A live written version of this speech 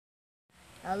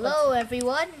Hello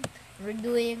everyone, we're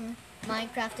doing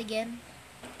Minecraft again.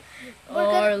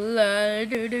 We're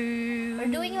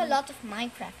doing a lot of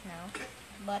Minecraft now,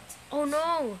 but oh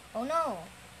no!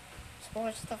 there's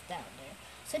more stuff down there.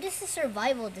 So this is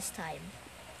survival this time,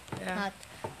 Yeah.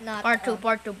 not Part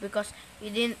two, because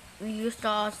we used to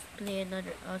us play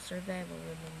another survival.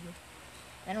 Remember?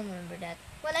 I don't remember that.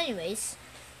 Well, anyways,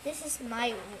 this is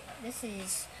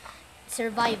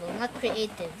survival, not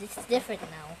creative. This is different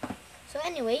now. So,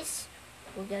 anyways,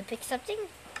 we're gonna pick something.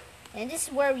 And this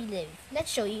is where we live. Let's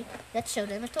show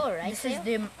them a tour, right? This is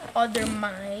the other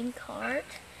mine cart.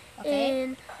 Okay.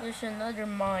 And there's another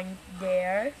mine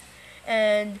there.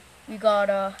 And we got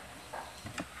a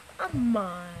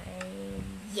mine.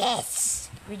 Yes!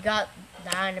 We got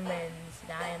diamonds.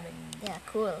 Yeah,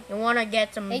 cool. You wanna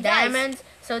get some diamonds?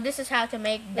 So this is how to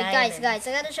make diamonds. Guys,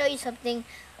 I gotta show you something.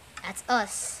 That's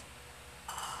us.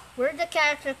 We're the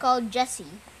character called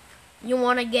Jesse. You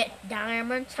wanna get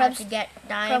diamonds? How to get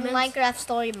diamonds? From Minecraft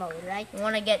story mode, right? You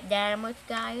wanna get diamonds,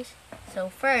 guys? So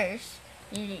first,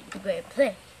 you need to go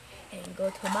play and go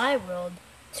to my world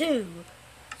to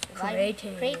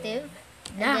creative.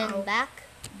 Now, and then back.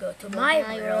 Go to my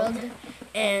world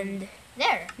and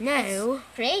there. Now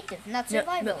creative, not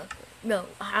survival. No,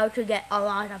 how to get a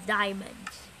lot of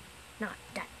diamonds. Not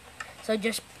that. So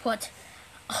just put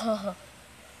a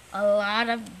lot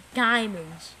of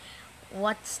diamonds.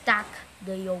 What stack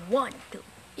do you want to?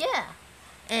 Yeah.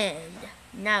 And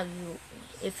now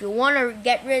if you want to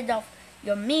get rid of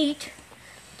your meat,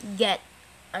 get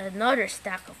another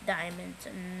stack of diamonds.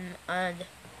 And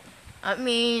I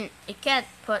mean, you can't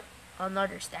put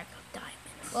another stack of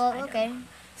diamonds. Well, okay.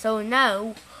 So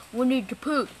now we need to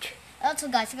put. Also,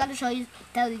 guys, I gotta tell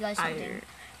you guys something.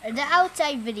 The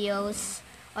outside videos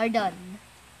are done.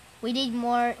 We made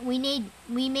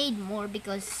more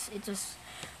because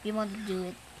we wanted to do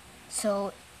it.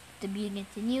 So to be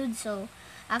continued. So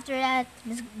after that,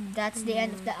 that's the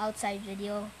end of the outside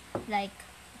video, like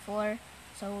before.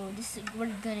 So we're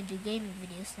gonna do gaming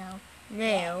videos now.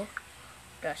 Now,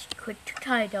 just quit the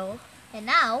title. And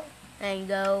now. And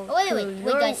go. Oh, wait,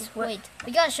 guys, wait.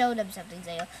 We gotta show them something,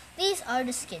 Zayo. These are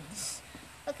the skins.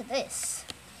 Look at this.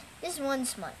 This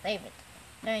one's my favorite.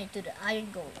 Turn into the iron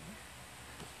golem.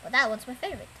 But that one's my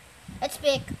favorite. Let's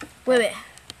pick. Wait.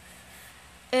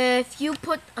 If you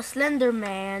put a Slender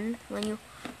Man, when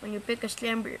you pick a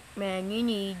Slender Man, you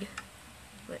need.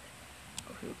 Wait.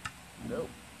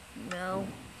 No.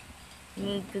 You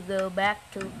need to go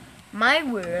back to my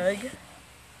world.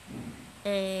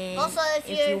 And also,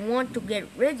 if you want to get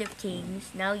rid of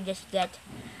things, now you just get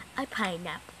a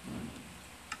pineapple.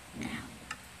 Ow.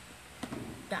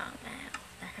 Ow,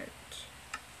 that hurts.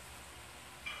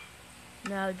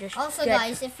 Now just also,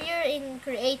 guys, if you're in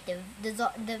creative, the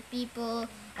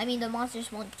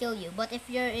monsters won't kill you. But if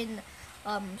you're in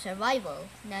survival,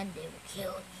 then they will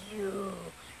kill you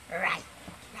right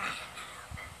now.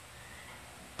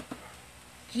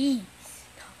 Jeez.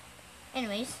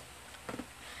 Anyways.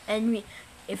 And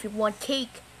if you want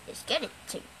cake, just get it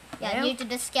too. Yeah, new to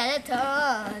the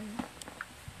skeleton.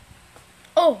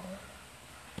 Oh,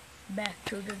 back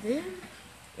to the game.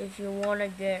 If you wanna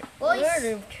get rid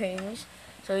of things,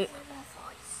 so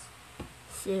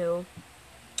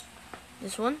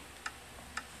this one.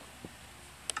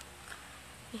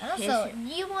 Also,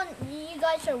 you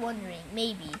guys are wondering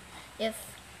maybe if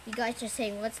you guys are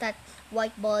saying, what's that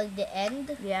white ball at the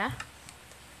end? Yeah.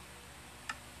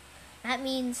 That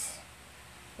means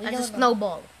that's a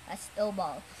snowball. A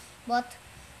snowball. But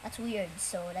that's weird,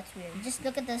 Just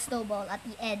look at the snowball at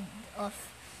the end of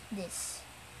this.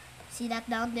 See that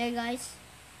down there, guys?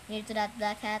 Near to that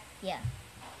black hat? Yeah.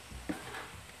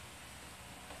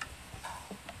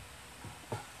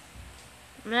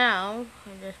 Now,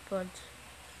 I just put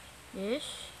this.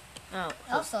 Oh.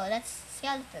 Also, that's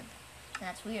skeleton.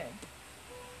 That's weird.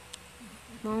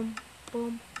 Boom,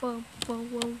 boom, boom,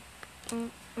 boom,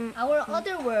 boom. Our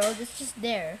other world is just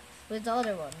there with the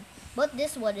other one, but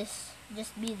this one is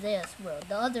just this world.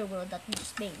 The other world that we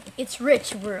just made. It's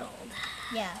rich world.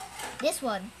 Yeah, this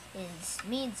one is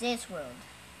this world,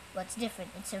 but it's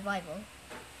different. It's survival.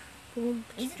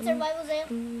 Is it survival, Zaya?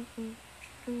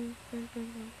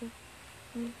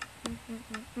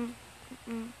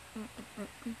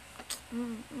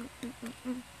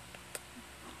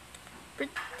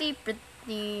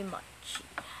 Pretty much.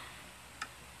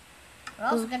 We're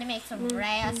also gonna make some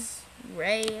grass.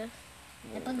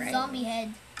 And put a zombie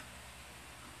head.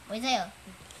 Wait, Zaya.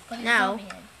 Put a zombie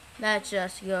head. Let's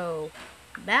just go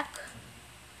back.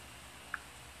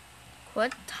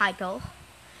 Quit title.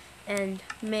 And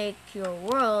make your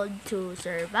world to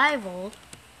survival.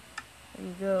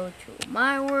 And go to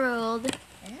my world.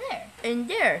 In there. In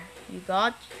there, you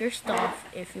got your stuff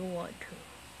if you want to.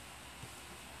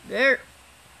 There,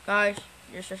 guys,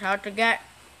 this is how to get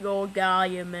your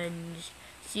diamonds.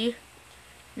 See?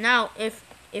 Now, if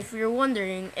you're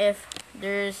wondering if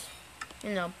there's,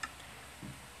 you know,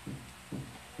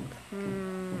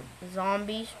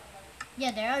 zombies.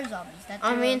 Yeah, there are zombies. That's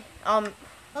I mean,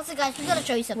 Also, guys, we gotta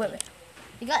show you something. wait.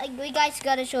 We guys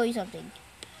gotta show you something.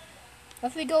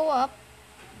 If we go up,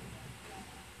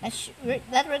 we're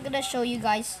gonna show you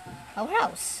guys our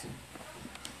house.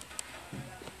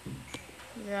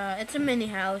 Yeah, it's a mini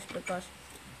house because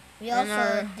We And also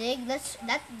our- dig. This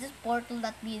portal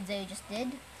that me and Zay just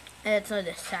did. it's a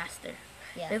disaster.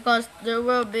 Yeah. Because there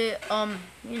will be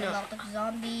you A know. lot of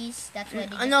zombies. That's why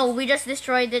No, we just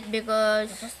destroyed it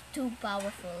because it was too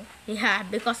powerful. yeah,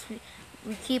 because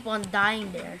we keep on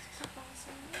dying there.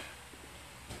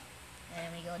 And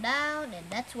we go down, and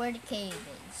that's where the cave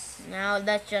is. Now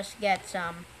let's just get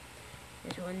some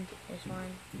this one,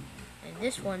 and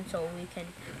this one so we can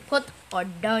put our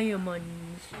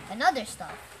diamonds. Another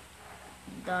stuff.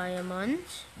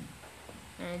 Diamonds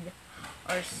and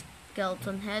our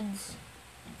skeleton heads,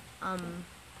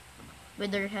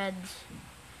 wither heads,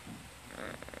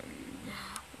 and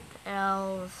what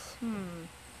else?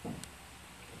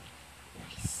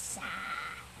 Nice.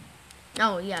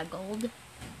 Oh yeah, gold.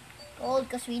 Gold,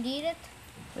 because we need it.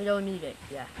 We don't need it.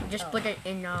 Yeah, just Oh. put it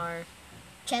in our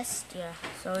Chest. yeah.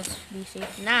 So it's be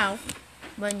safe. Now,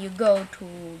 when you go to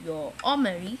your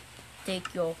armory,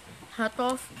 take your hat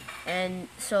off, and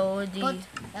so Put the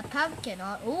a pumpkin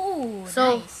on. Ooh,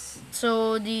 So- nice.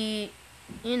 so the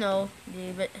you know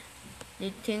they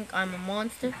think I'm a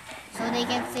monster. So they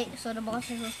can think. So the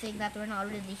monsters will think that we're not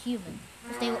really human,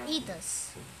 because they will eat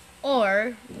us.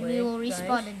 Or And we will guys,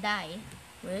 respawn and die.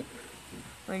 wait.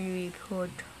 When we put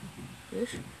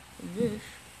this and this,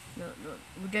 no,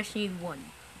 we just need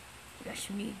one.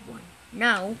 Just need one.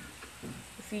 Now,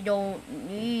 if you don't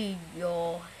need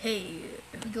your hair,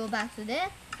 We go back to there.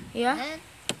 yeah. And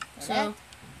So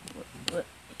your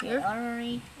here,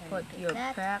 armory. And put pick your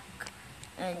that. pack,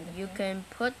 and you can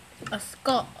put a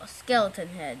skeleton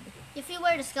head. If you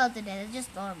wear the skeleton head, it's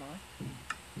just normal.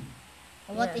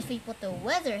 Or what Yeah. if we put the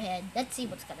weather head? Let's see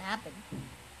what's gonna happen.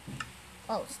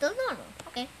 Oh, still normal.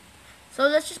 Okay. So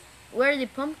let's just wear the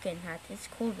pumpkin hat. It's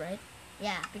cool, right?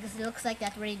 Yeah, because it looks like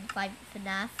that we're in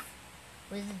FNAF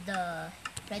with the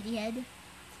Freddy head.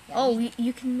 Yeah, Oh,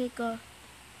 you can make a.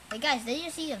 Hey guys, did you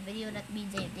see a video that me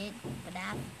and Zay did?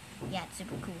 FNAF? Yeah, it's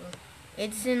super cool.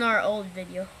 It's in our old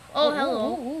video. Oh,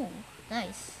 hello. Ooh,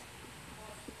 nice.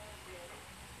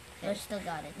 Okay, Let's- still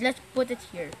got it. Let's put it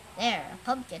here. There, a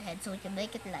pumpkin head so we can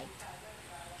make it light.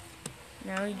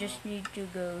 Now you just need to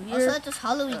go here. Also, it was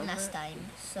Halloween over. last time,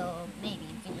 so maybe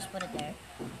we can just put it there.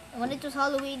 And when it was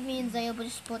Halloween, me and Zaya would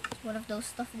just put one of those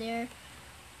stuff there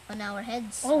on our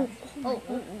heads. Oh,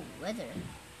 Weather.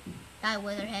 That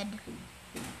weather head.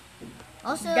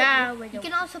 Also, That you weather-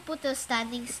 can also put a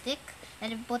standing stick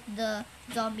and then put the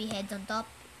zombie heads on top.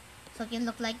 So it can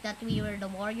look like that we were the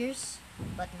warriors.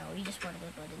 But no, we just wanted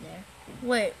to put it there.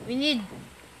 Wait, we need.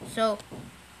 So,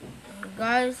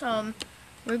 guys,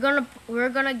 we're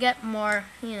gonna get more.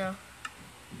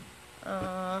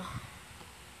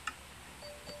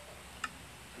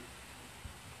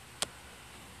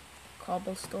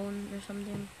 Cobblestone or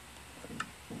something.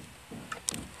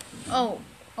 Oh,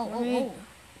 Oh, We oh, need- oh.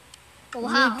 Oh, we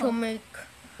wow.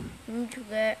 need to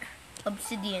get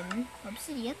obsidian,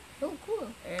 Obsidian? Oh, cool.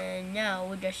 and now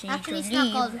we just need Actually, to it's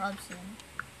leave. not called obsidian.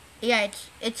 Yeah,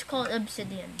 it's called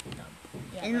obsidian.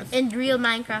 Yeah, In that's- in real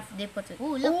Minecraft, they put it.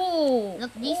 Ooh, look. Oh,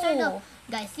 Look, these are the oh.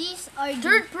 guys. These are the,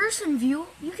 Third person view.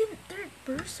 You can third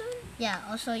person. yeah.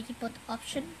 Also, you can put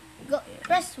option. Go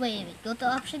press. Wait. Go to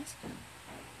options.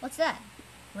 What's that?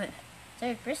 Wait.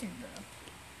 Third person, bro.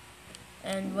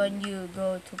 And when you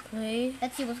go to play,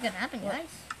 Let's see what's gonna happen, What?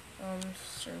 guys.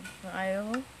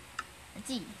 survival, Let's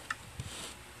see.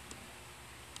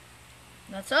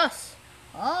 that's us.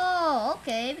 Oh,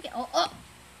 okay. We can, oh.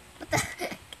 What the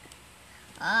heck?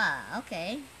 Ah,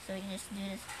 okay. So we can just do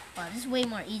this. Oh, this is way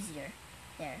more easier.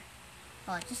 There.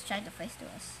 Oh, it's just trying to face to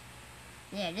us.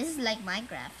 Yeah, this is like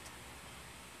Minecraft.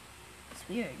 It's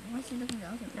weird. Why is he looking the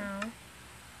other way? Now,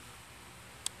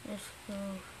 let's go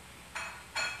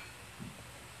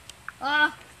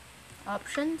Ah!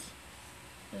 options.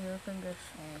 And you can just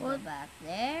And go put back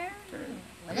there. third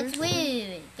Well, let's person.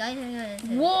 wait. Guys,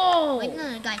 Whoa! Wait,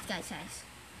 no, guys.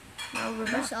 Now we're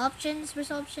Where's back. options? Where's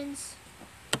options?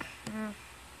 Mm.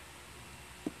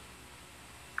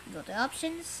 Go to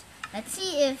options. Let's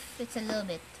see if it's a little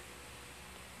bit.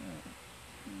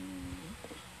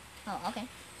 Oh, okay.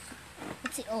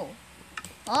 Let's see. Oh.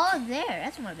 Oh, there.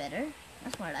 That's more better.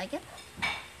 That's more like it.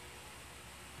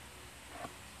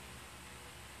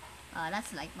 Oh,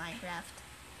 that's like Minecraft.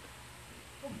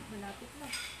 Oh, malapit na.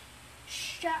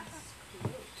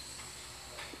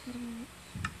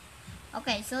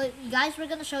 Okay, so you guys, we're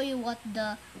gonna show you what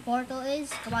the portal is.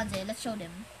 Come on, Zay, let's show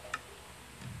them.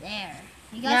 There.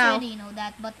 You guys Now. already know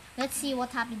that, but let's see what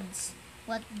happens.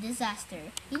 What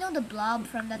disaster. You know the blob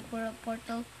from that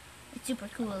portal? It's super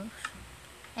cool.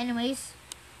 Anyways.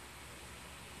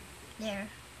 There.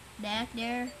 There,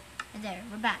 and there.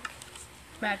 We're back.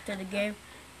 Back to the game,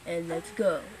 and let's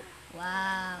go.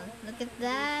 Wow. Look at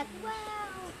that.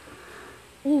 Wow.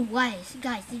 Ooh, guys,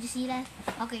 did you see that?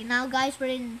 Okay, now guys, we're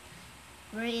in,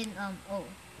 oh.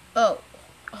 Oh,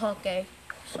 okay.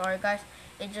 Sorry, guys.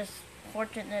 It just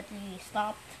fortunately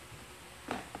stopped.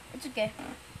 It's okay.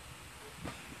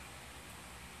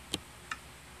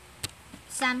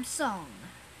 Samsung.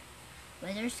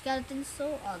 Weather skeleton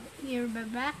so here we're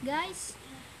back, guys.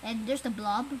 And there's the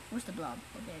blob. Where's the blob?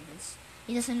 Oh, there it is.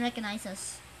 He doesn't recognize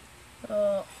us.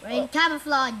 We're in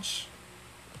camouflage.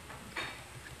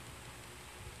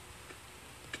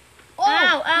 Oh!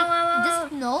 Ow, ow, ow, ow.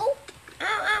 Does it know? Ow,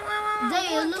 ow, ow, ow. There,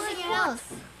 you're What, losing your what? health.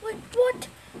 Wait, what?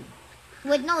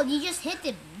 Wait, no, you just hit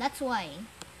him. That's why.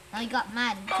 Now he got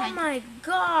mad and Oh tried. my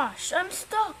gosh, I'm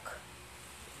stuck.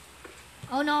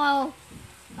 Oh no!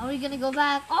 How are we gonna go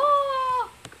back? Oh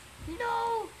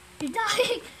no! You're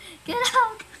dying! Get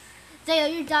out!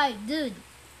 Zayo, you're dying, dude.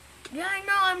 Yeah, I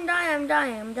know, I'm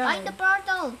dying. Find the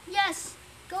portal. Yes,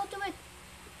 go to it.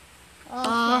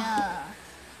 Okay.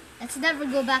 Let's never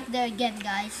go back there again,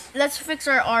 guys. Let's fix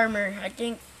our armor. I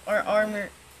think our armor.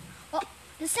 Oh,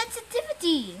 the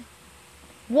sensitivity.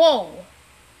 Whoa!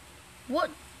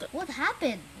 What? What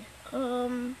happened?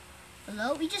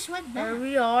 Hello? We just went There back.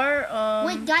 we are.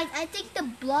 Wait, guys, I think the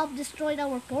blob destroyed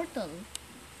our portal.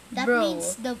 That Bro.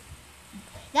 means the.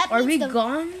 That Are we means the.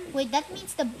 gone? Wait, that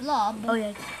means the blob. Oh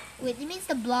yeah. Wait, it means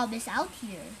the blob is out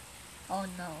here. Oh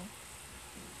no.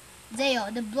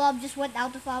 Zayo, the blob just went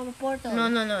out of our portal. No.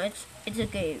 It's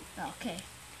okay. Okay.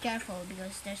 Careful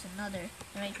because there's another.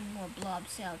 There might be more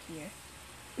blobs out here.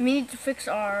 We need to fix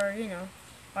our,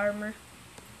 armor.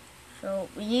 So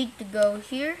we need to go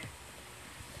here,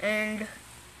 and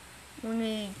we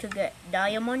need to get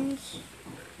diamonds.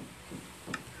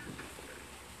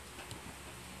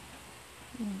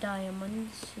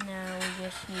 Now we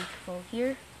just need to go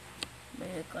here,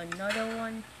 make another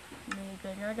one, make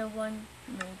another one,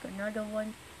 make another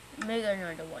one, make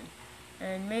another one,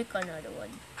 and make another one.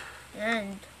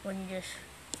 And when you just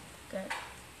get,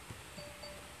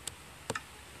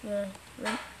 yeah,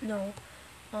 wait, no,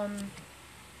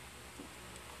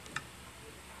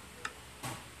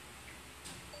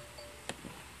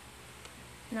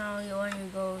 now you want to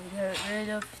go get rid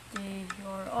of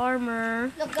your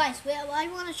armor. Look, guys, I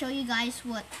want to show you guys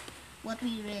what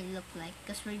we really look like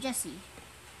because we're Jesse.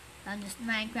 On this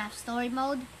Minecraft story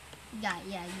mode. Yeah,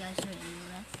 you guys already know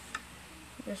that.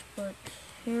 Just put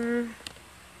here.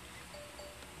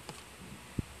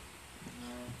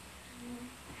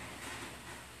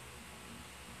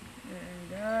 And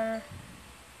there.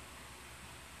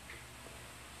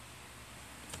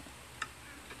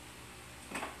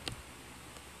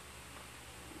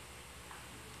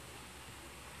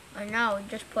 And now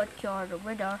just put your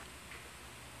wither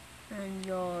and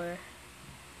your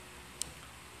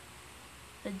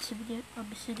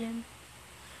obsidian,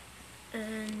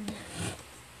 and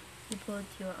you put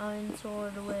your iron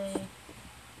sword away.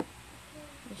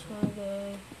 This one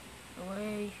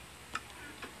away.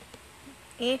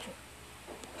 Enter.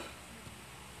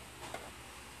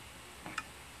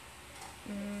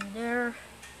 And there.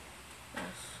 Yes.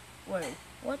 Wait.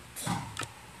 What?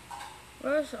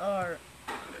 Where's our?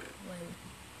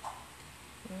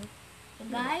 So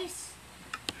guys,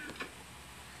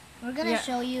 we're gonna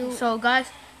show you So guys,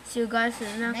 see you guys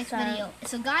in the next time. video.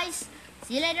 So guys,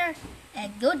 see you later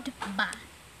and goodbye.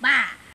 Bye.